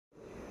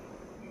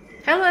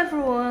Hello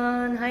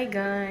everyone, hi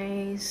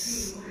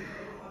guys.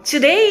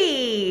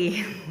 Today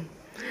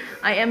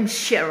I am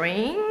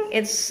sharing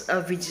it's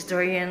a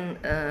vegetarian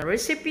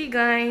recipe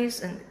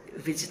guys, and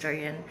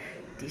vegetarian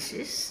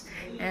dishes,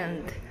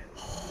 and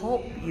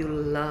hope you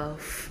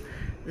love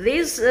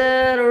this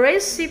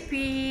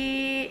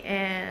recipe,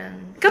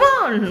 and come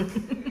on.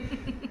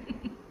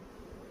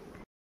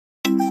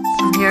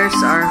 Here's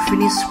our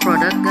finished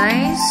product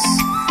guys,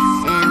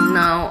 and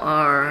now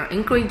our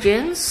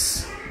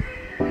ingredients.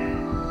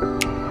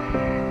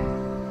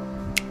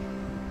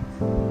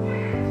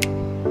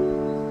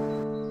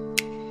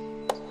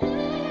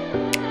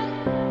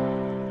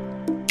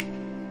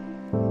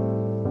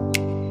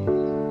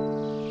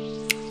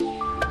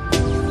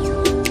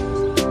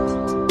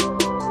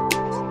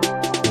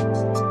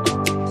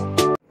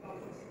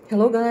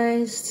 Hello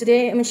guys,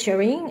 today I'm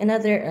sharing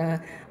another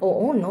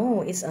oh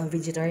no, it's a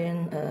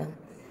vegetarian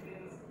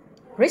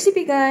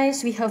recipe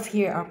guys. We have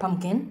here our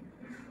pumpkin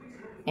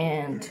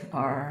and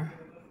our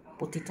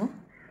potato,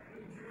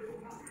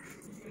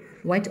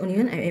 white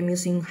onion. I am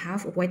using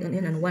half of white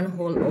onion and one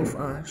whole of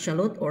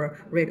shallot or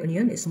red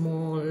onion, a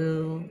small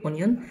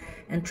onion,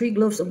 and 3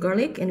 cloves of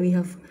garlic, and we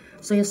have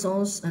soya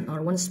sauce and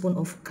our 1 spoon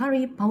of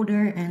curry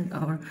powder and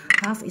our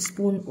half a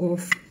spoon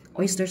of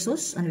oyster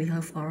sauce, and we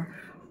have our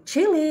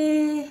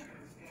chili.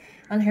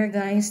 And here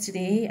guys,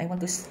 today I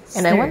want to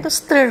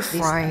stir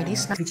fry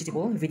this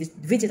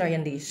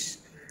vegetarian dish.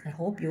 I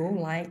hope you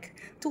like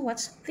to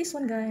watch this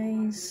one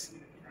guys.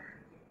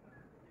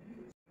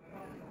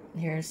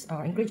 Here's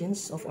our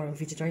ingredients of our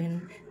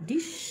vegetarian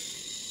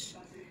dish.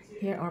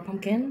 Here are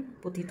pumpkin,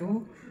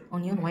 potato,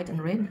 onion, white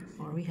and red,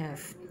 or we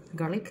have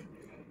garlic,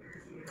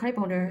 curry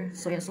powder,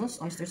 soya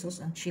sauce, oyster sauce,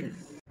 and chili.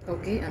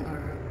 Okay, and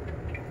our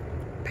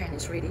pan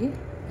is ready,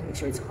 and make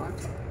sure it's hot,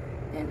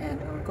 and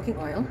add our cooking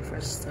oil.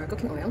 First our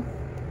cooking oil,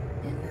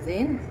 and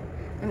then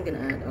I'm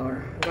gonna add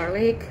our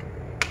garlic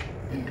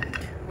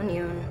and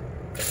onion and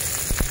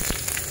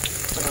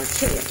our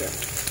chili as well.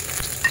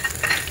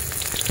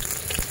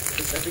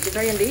 It's a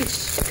vegetarian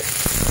dish.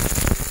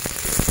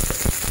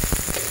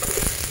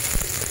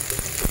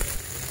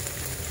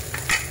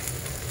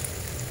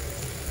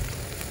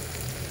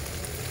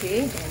 Okay,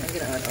 and I'm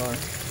gonna add our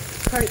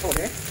curry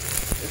powder. It's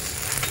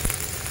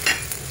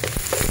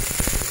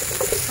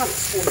half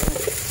spoon of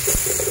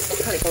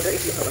curry powder.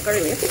 If you have a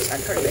curry leaf, just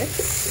add curry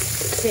leaf.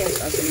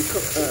 Since as we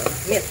cook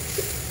meat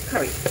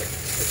curry.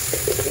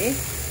 Okay,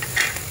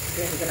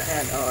 then I'm gonna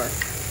add our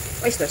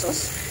oyster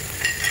sauce.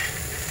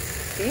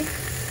 Okay,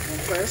 and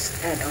first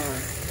add our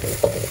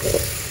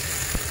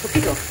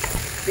potato,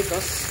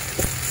 because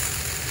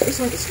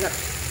this one is not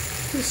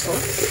too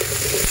soft.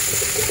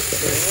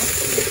 So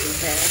we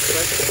add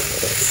first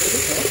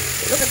potato.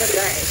 Look at that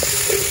guys,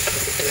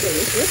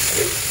 delicious.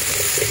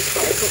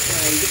 How I cook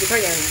my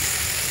vegetarian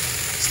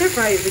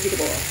stir-fry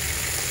vegetable.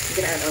 I'm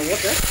gonna add our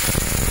water.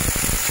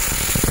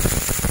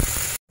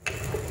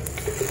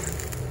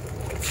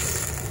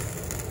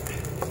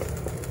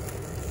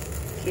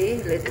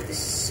 Okay, let it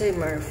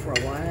simmer for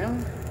a while.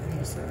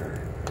 Here's our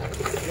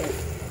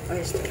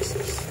oyster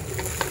sauce.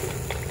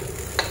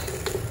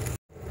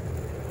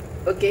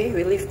 Okay,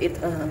 we leave it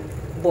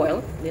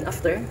boil. Then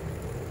after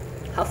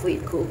halfway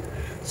cooked,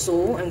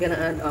 so I'm gonna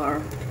add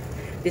our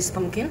this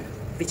pumpkin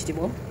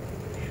vegetable,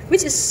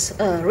 which is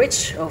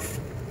rich of,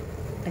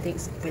 I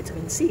think,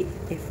 vitamin C,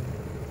 if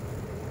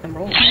I'm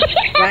wrong,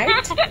 right?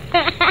 Here's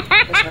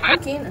our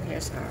pumpkin and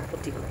here's our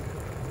potato.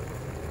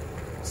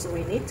 So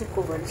we need to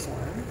cover this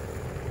one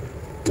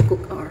to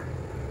cook our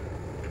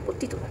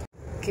potato.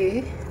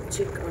 Okay,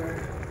 check our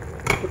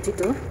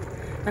potato,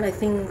 and I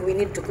think we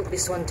need to cook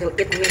this one till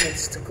 8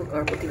 minutes to cook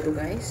our potato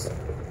guys.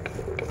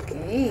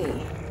 Okay,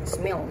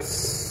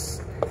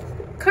 smells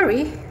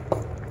curry,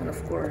 and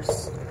of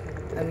course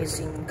I'm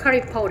using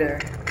curry powder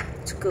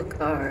to cook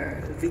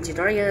our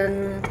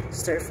vegetarian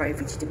stir-fry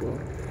vegetable.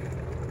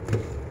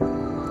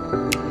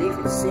 Leave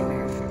it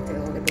simmer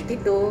till the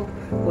potato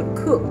would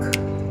cook.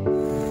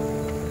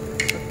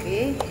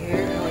 Okay,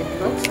 here how it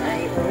looks.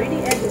 I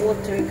already add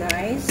water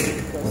guys,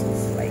 because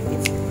it's like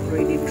it's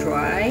really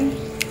dry.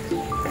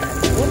 Add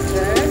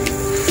water.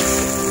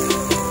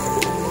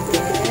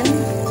 And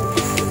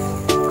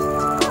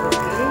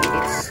okay,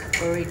 it's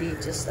already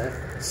just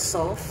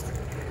soft.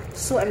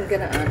 So I'm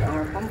gonna add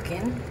our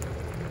pumpkin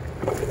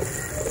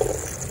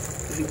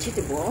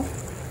vegetable.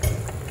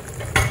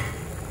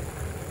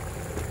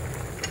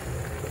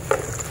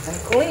 I'm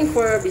calling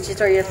for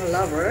vegetarian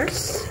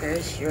lovers.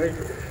 Here's your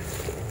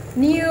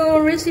new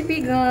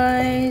recipe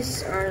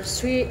guys. Our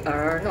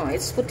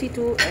it's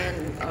potato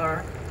and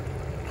our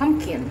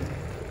pumpkin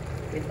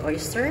with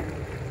oyster,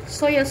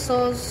 soya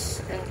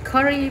sauce, and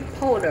curry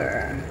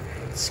powder.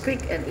 It's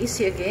quick and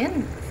easy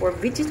again for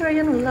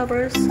vegetarian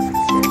lovers. Here's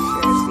your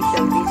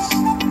special dish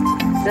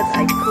that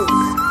I cook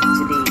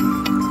today.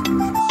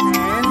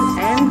 And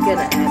I'm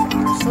gonna add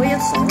our soya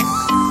sauce,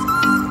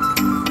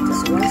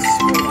 just 1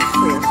 spoon of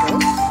soya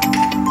sauce,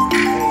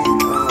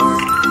 and our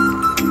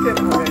curry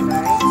powder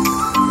guys.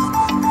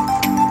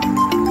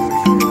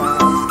 If you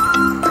love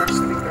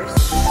crusty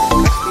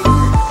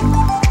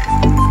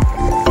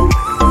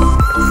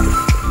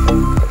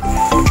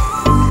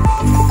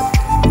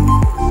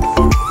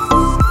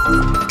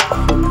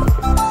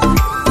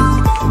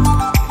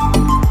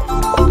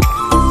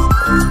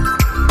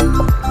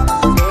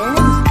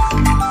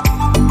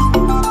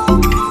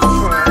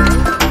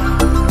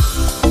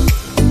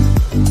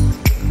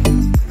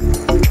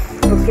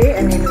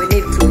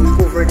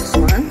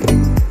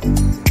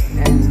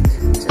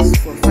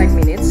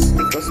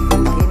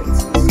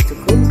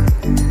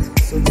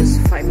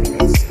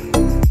minutes.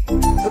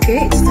 Okay,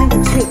 it's time to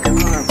take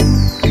our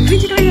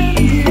vegetarian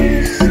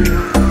dish.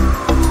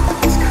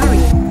 It's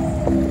curry,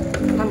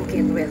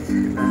 pumpkin with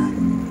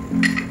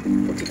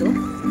potato.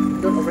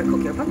 Don't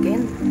overcook your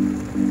pumpkin.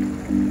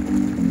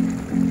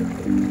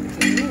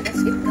 Okay, that's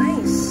it,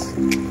 guys.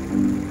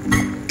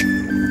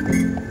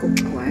 Cook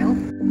a while.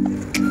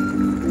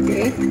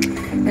 Okay,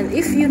 and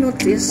if you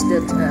notice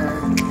that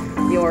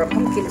your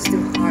pumpkin is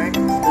still hard a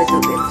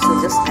little bit,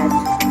 so just add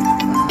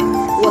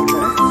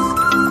water.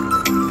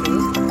 Okay,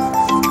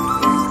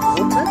 add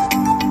water.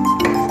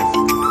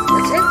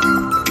 That's it.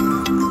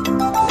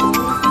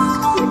 Okay,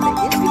 just do it like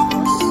this,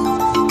 because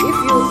if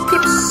you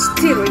keep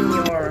stirring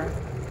your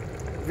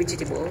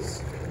vegetables,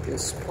 you'll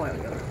spoil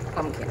your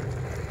pumpkin.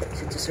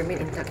 So just remain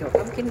intact your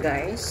pumpkin,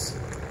 guys.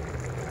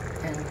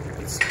 And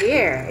it's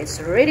here.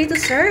 It's ready to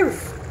serve.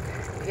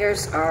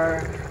 Here's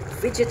our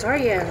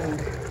vegetarian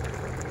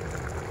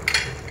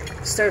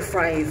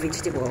stir-fry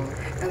vegetable.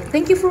 And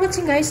thank you for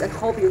watching, guys, and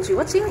hope you enjoy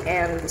watching,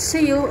 and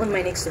see you on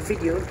my next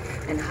video,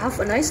 and have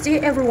a nice day,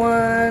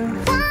 everyone.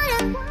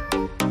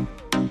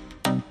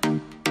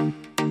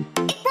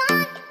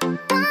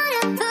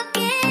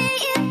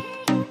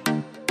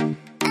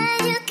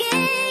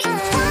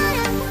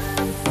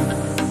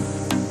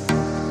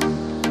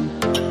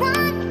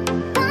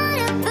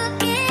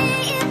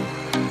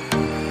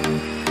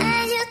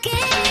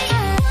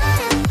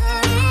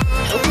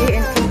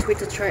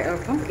 To try our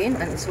pumpkin,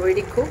 and it's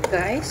already cooked,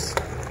 guys.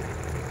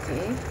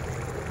 Okay,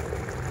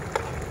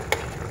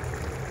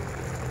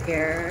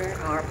 here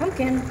our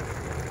pumpkin.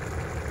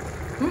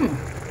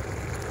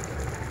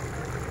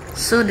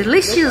 So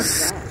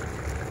delicious.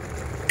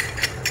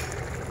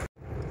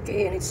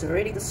 Okay, and it's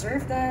ready to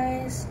serve,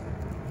 guys.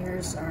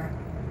 Here's our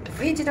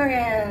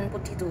vegetarian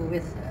potato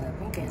with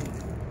pumpkin.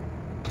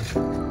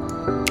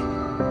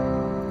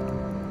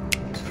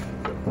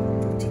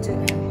 Potato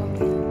and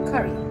pumpkin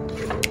curry.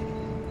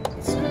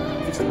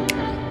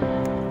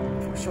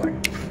 For short.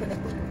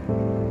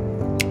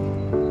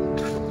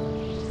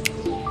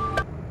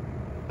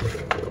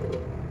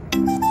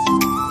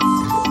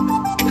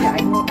 Yeah,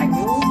 I know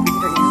vegetarian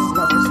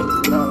lovers will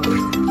love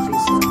this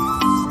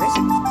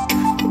recipe.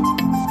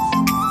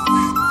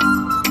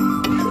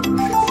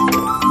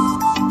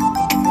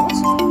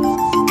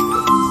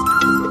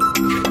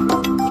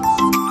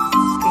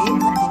 Okay,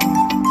 I'm adding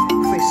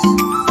fresh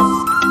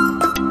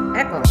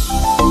apple.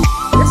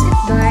 That's it,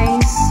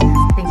 guys.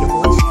 Thank you for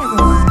watching,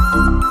 everyone.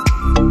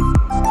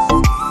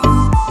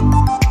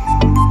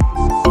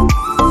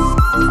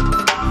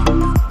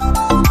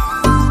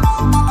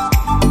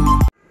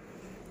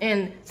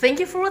 And thank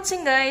you for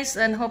watching, guys,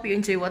 and hope you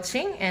enjoy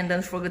watching. And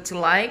don't forget to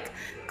like,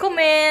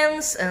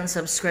 comments, and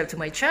subscribe to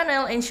my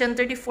channel,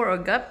 Ancient34 or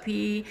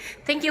Guppy.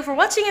 Thank you for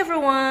watching,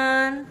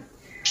 everyone.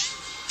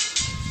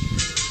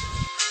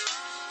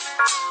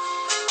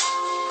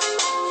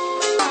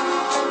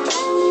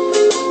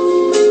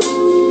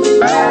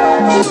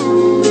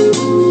 Bye.